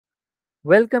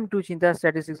Welcome to Cheenta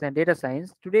Statistics and Data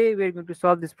Science. Today we are going to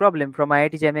solve this problem from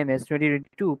IIT JMMS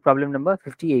 2022, problem number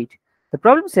 58. The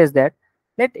problem says that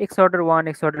let x order 1,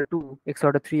 x order 2, x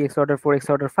order 3, x order 4, x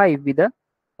order 5 be the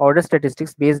order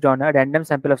statistics based on a random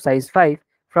sample of size 5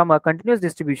 from a continuous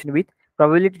distribution with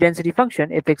probability density function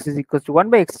fx is equals to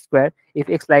 1 by x square if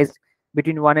x lies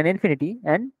between 1 and infinity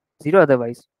and 0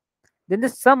 otherwise. Then the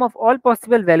sum of all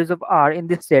possible values of R in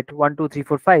this set 1, 2, 3,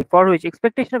 4, 5 for which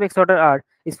expectation of x order R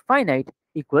is finite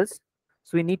equals.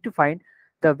 So we need to find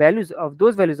the values of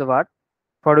those values of R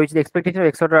for which the expectation of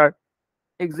x order R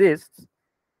exists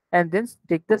and then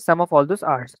take the sum of all those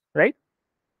R's, right?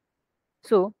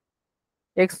 So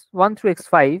x1 through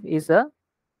x5 is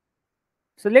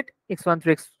so let x1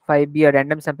 through x5 be a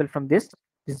random sample from this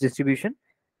distribution,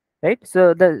 right?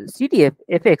 So the CTF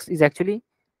fx is actually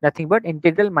nothing but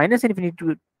integral minus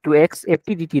infinity to x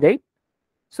ft dt, right?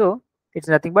 So it's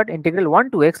nothing but integral 1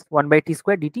 to x 1 by t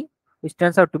square dt, which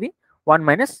turns out to be 1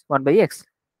 minus 1 by x.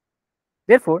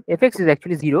 Therefore, fx is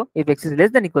actually 0 if x is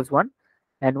less than equals 1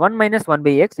 and 1 minus 1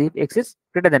 by x if x is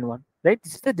greater than 1, right?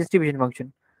 This is the distribution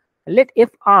function. Let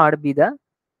fr be the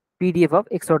PDF of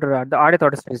x order r, the rth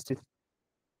order statistics.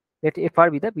 Let fr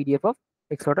be the PDF of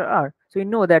x order r. So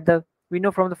we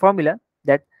know from the formula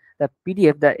that the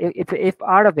PDF, if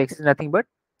r of x is nothing but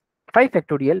 5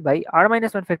 factorial by r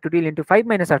minus 1 factorial into 5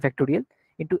 minus r factorial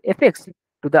into fx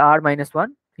to the r minus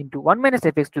 1 into 1 minus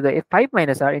fx to the f5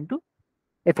 minus r into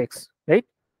fx, right?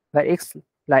 Where x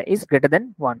is greater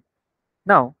than 1.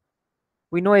 Now,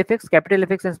 we know fx, capital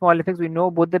Fx and small fx, we know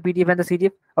both the PDF and the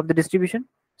CDF of the distribution.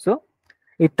 So,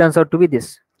 it turns out to be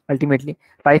this. Ultimately,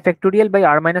 5 factorial by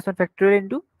r minus 1 factorial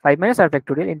into 5 minus r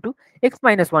factorial into x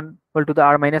minus 1 equal to the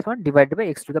r minus 1 divided by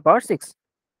x to the power 6,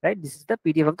 right? This is the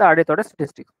PDF of the rth order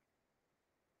statistics,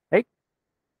 right?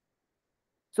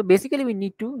 So basically we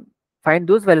need to find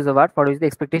those values of R for which the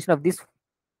expectation of this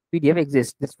PDF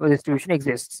exists, this distribution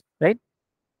exists, right?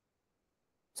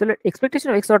 So let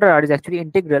expectation of x order R is actually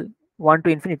integral 1 to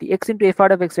infinity x into f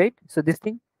r of x, right? So this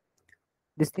thing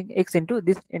x into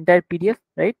this entire PDF,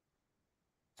 right?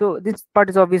 So this part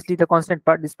is obviously the constant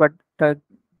part, this part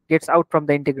gets out from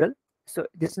the integral. So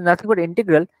this is nothing but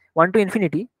integral 1 to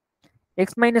infinity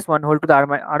x minus 1 whole to the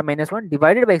r minus 1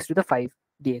 divided by x to the 5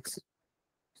 dx.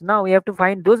 So now we have to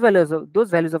find those values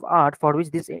of R for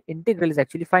which this integral is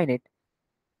actually finite.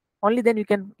 Only then you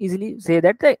can easily say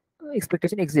that the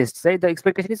expectation exists, right? The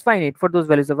expectation is finite for those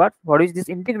values of R for which this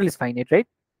integral is finite, right?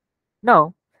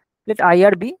 Now let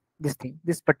IR be this thing,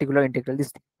 this particular integral,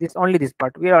 this only this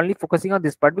part. We are only focusing on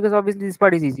this part because obviously this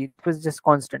part is easy. It was just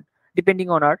constant. Depending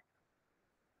on R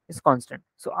is constant.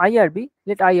 So IRB,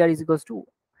 let IR is equals to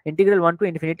integral 1 to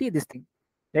infinity this thing,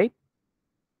 right?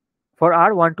 For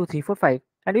R 1, 2, 3, 4, 5.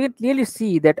 And we can clearly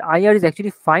see that IR is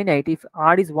actually finite if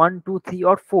R is 1, 2, 3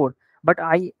 or 4, but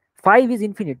I5 is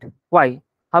infinite. Why?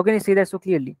 How can I say that so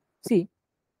clearly? See,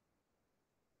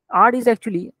 R is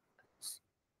actually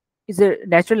is a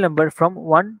natural number from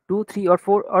 1, 2, 3 or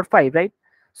 4 or 5, right?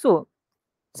 So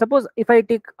suppose if I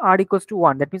take R equals to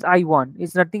 1, that means I1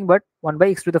 is nothing but 1 by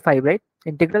x to the 5, right?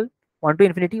 Integral 1 to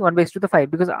infinity 1 by x to the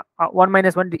 5, because 1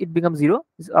 minus 1 it becomes 0,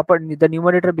 the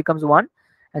numerator becomes 1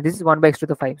 and this is 1 by x to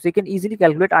the 5. So you can easily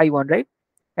calculate I1, right?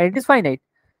 And it is finite.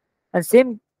 And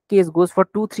same case goes for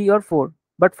 2, 3 or 4.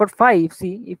 But for 5,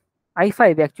 see, if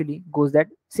I5 actually goes that,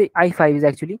 say I5 is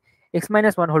actually x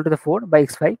minus 1 whole to the 4 by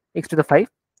x5, x to the 5.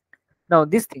 Now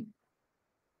this thing,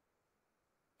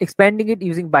 expanding it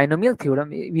using binomial theorem,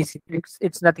 we see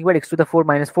it's nothing but x to the 4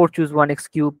 minus 4 choose 1 x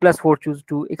cube plus 4 choose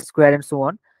 2 x square and so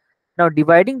on. Now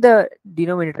dividing the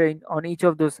denominator on each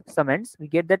of those summands, we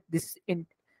get that this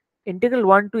integral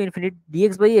 1 to infinity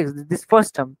dx by x, this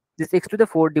first term, this x to the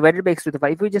 4 divided by x to the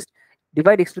 5, if we just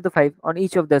divide x to the 5 on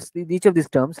each of these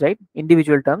terms, right,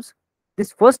 individual terms,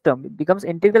 this first term becomes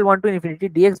integral 1 to infinity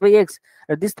dx by x.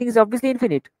 Now this thing is obviously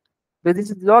infinite, but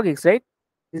this is log x, right?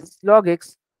 This is log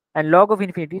x and log of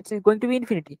infinity, it's going to be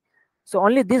infinity. So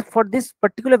only this for this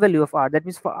particular value of R, that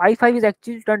means for I5 is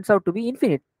actually turns out to be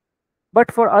infinite.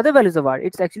 But for other values of R,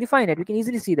 it's actually finite. We can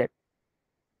easily see that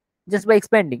just by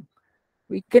expanding.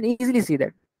 We can easily see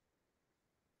that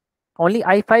only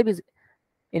I5 is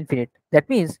infinite. That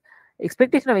means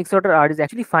expectation of x order R is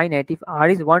actually finite if R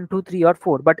is 1, 2, 3 or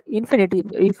 4, but infinite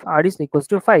if R is equals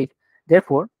to 5.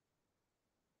 Therefore,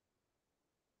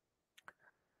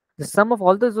 the sum of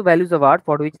all those values of R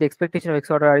for which the expectation of x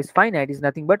order R is finite is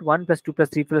nothing but 1 plus 2 plus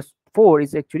 3 plus 4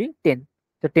 is actually 10.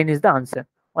 So 10 is the answer.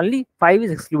 Only 5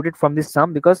 is excluded from this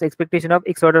sum because expectation of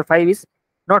x order 5 is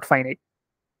not finite.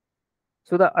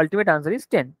 So the ultimate answer is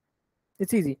 10.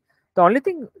 It's easy. The only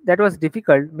thing that was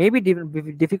difficult, maybe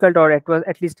difficult, or it was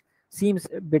at least seems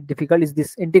a bit difficult is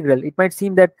this integral. It might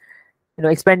seem that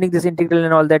expanding this integral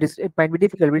and all that is, it might be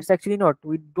difficult, but it's actually not.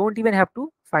 We don't even have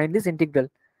to find this integral.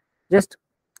 Just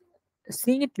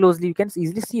seeing it closely, you can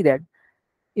easily see that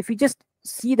if we just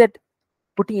see that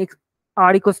putting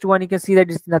r equals to 1, you can see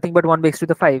that it's nothing but 1 by x to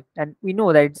the 5, and we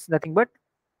know that it's nothing but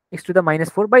x to the minus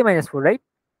 4 by minus 4, right?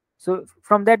 So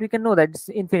from that we can know that it's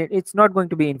infinite. It's not going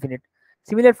to be infinite.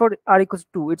 Similar for r equals to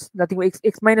 2, it's nothing but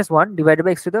x minus 1 divided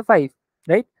by x to the 5,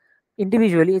 right?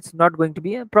 Individually it's not going to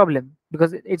be a problem,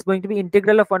 because it's going to be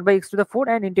integral of 1 by x to the 4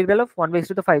 and integral of 1 by x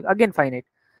to the 5, again finite.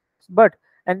 But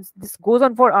and this goes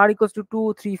on for r equals to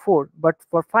 2, 3, 4, but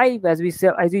for 5, as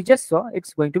we just saw,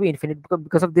 it's going to be infinite,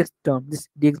 because of this term, this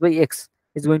dx by x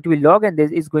is going to be log, and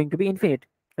this is going to be infinite,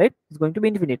 right? It's going to be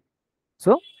infinite.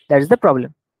 So that is the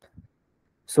problem.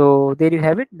 So there you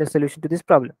have it, the solution to this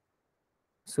problem.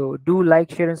 So do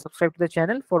like, share, and subscribe to the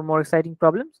channel for more exciting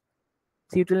problems.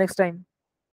 See you till next time.